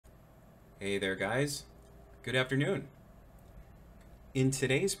Hey there guys, good afternoon. In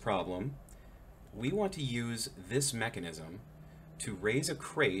today's problem, we want to use this mechanism to raise a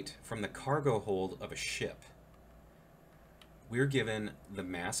crate from the cargo hold of a ship. We're given the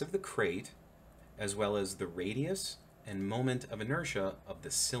mass of the crate as well as the radius and moment of inertia of the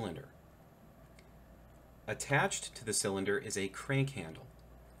cylinder. Attached to the cylinder is a crank handle,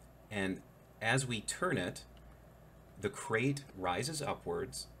 and as we turn it, the crate rises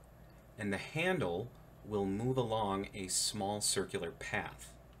upwards and the handle will move along a small circular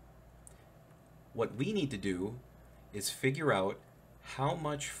path. What we need to do is figure out how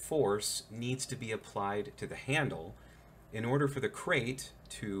much force needs to be applied to the handle in order for the crate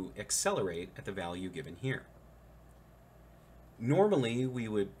to accelerate at the value given here. Normally, we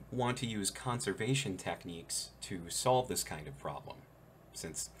would want to use conservation techniques to solve this kind of problem,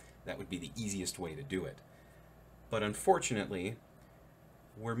 since that would be the easiest way to do it. But unfortunately,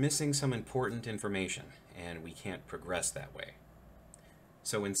 we're missing some important information, and we can't progress that way.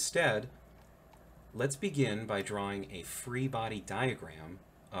 So instead, let's begin by drawing a free body diagram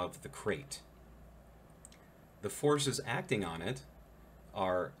of the crate. The forces acting on it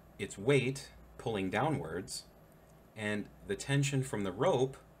are its weight pulling downwards and the tension from the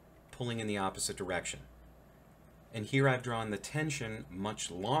rope pulling in the opposite direction. And here I've drawn the tension much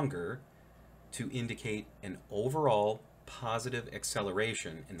longer to indicate an overall positive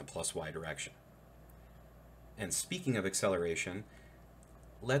acceleration in the plus y direction. And speaking of acceleration,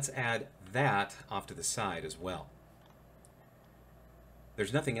 let's add that off to the side as well.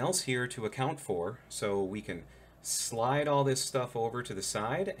 There's nothing else here to account for, so we can slide all this stuff over to the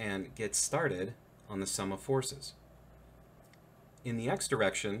side and get started on the sum of forces. In the x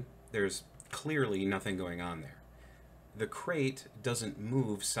direction, there's clearly nothing going on there. The crate doesn't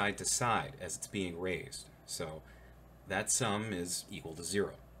move side to side as it's being raised, so that sum is equal to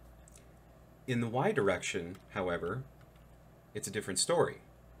 0. In the y direction, however, it's a different story.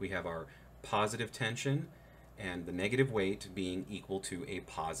 We have our positive tension and the negative weight being equal to a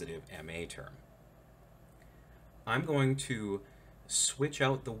positive ma term. I'm going to switch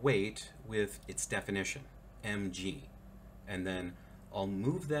out the weight with its definition, mg, and then I'll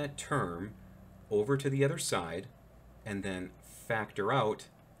move that term over to the other side and then factor out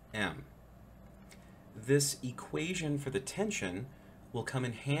m. This equation for the tension will come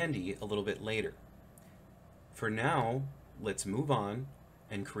in handy a little bit later. For now, let's move on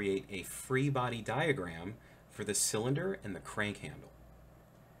and create a free body diagram for the cylinder and the crank handle.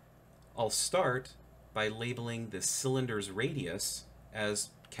 I'll start by labeling the cylinder's radius as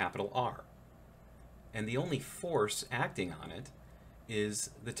capital R, and the only force acting on it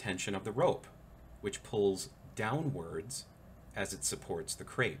is the tension of the rope, which pulls downwards as it supports the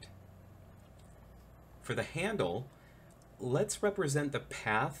crate. For the handle, let's represent the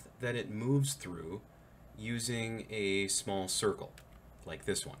path that it moves through using a small circle, like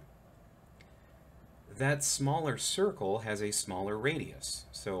this one. That smaller circle has a smaller radius,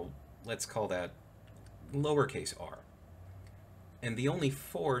 so let's call that lowercase r. And the only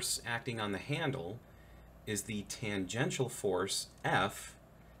force acting on the handle is the tangential force F,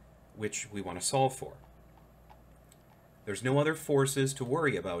 which we want to solve for. There's no other forces to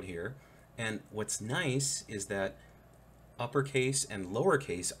worry about here, and what's nice is that uppercase and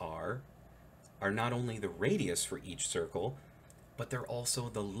lowercase r are not only the radius for each circle, but they're also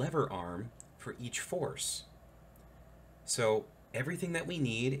the lever arm for each force. So everything that we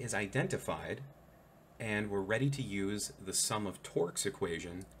need is identified, and we're ready to use the sum of torques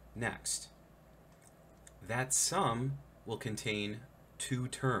equation next. That sum will contain two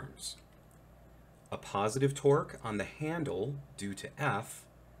terms: a positive torque on the handle due to F,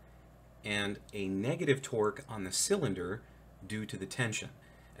 and a negative torque on the cylinder due to the tension.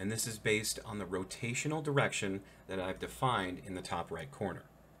 And this is based on the rotational direction that I've defined in the top right corner.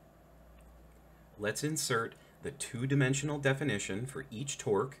 Let's insert the two-dimensional definition for each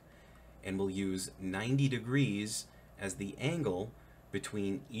torque, and we'll use 90 degrees as the angle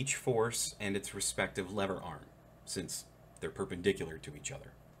between each force and its respective lever arm, since they're perpendicular to each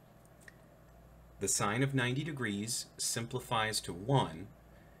other. The sine of 90 degrees simplifies to 1,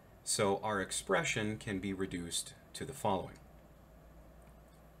 so our expression can be reduced to the following.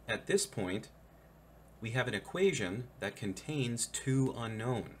 At this point, we have an equation that contains two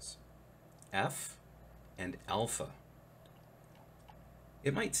unknowns, F and alpha.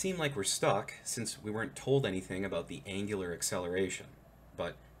 It might seem like we're stuck since we weren't told anything about the angular acceleration,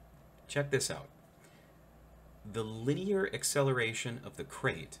 but check this out. The linear acceleration of the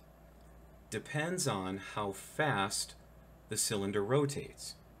crate depends on how fast the cylinder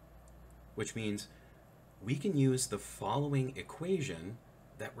rotates, which means we can use the following equation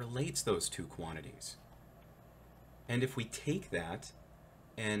that relates those two quantities. And if we take that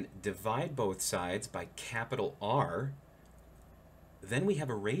and divide both sides by capital R, then we have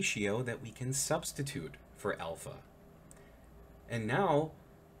a ratio that we can substitute for alpha. And now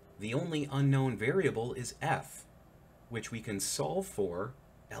the only unknown variable is f, which we can solve for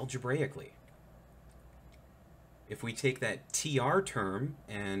algebraically. If we take that TR term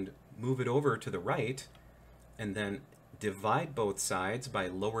and move it over to the right, and then divide both sides by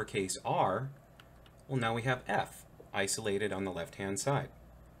lowercase r, well, now we have f isolated on the left-hand side.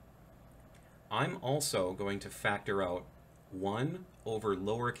 I'm also going to factor out 1 over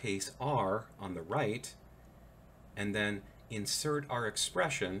lowercase r on the right, and then insert our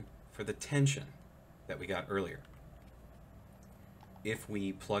expression for the tension that we got earlier. If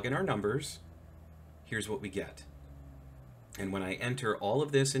we plug in our numbers, here's what we get. And when I enter all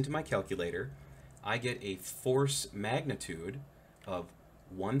of this into my calculator, I get a force magnitude of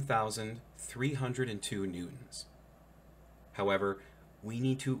 1,302 newtons. However, we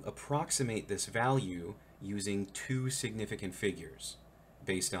need to approximate this value using two significant figures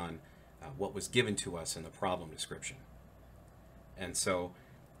based on what was given to us in the problem description. And so,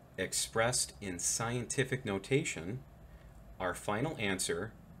 expressed in scientific notation, our final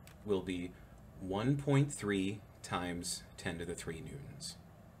answer will be 1.3 times 10 to the 3 newtons.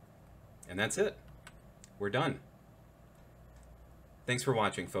 And that's it. We're done. Thanks for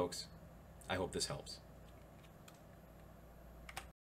watching, folks. I hope this helps.